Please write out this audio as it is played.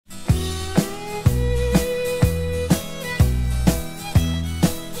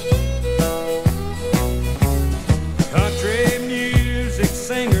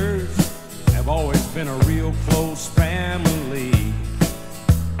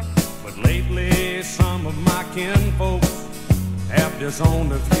some of my kinfolks have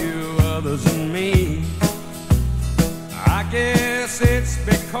disowned a few others than me. I guess it's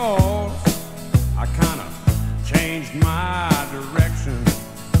because I kind of changed my direction.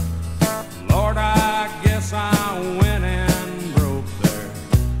 Lord, I guess I went and broke their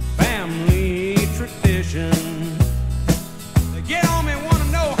family tradition. They get on me, want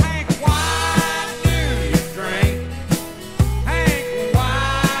to know, Hank, why do you drink? Hank,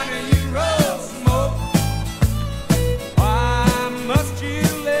 why do you roll smoke? Why must you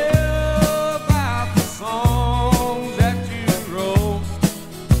live out the songs that you wrote?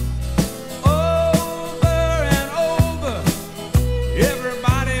 Over and over,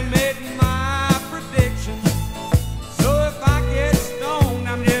 everybody made my prediction. So if I get stoned,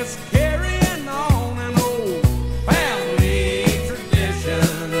 I'm just carrying on an old family tradition.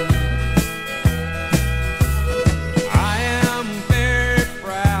 I am very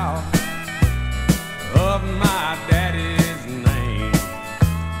proud of my daddy's name,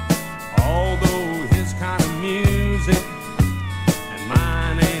 although his kind of music and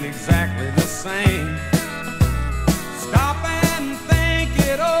mine ain't exactly the same. Stop and think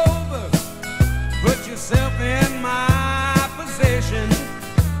it over. Put yourself in my position.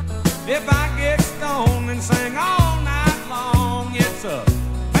 If I get stoned and sing all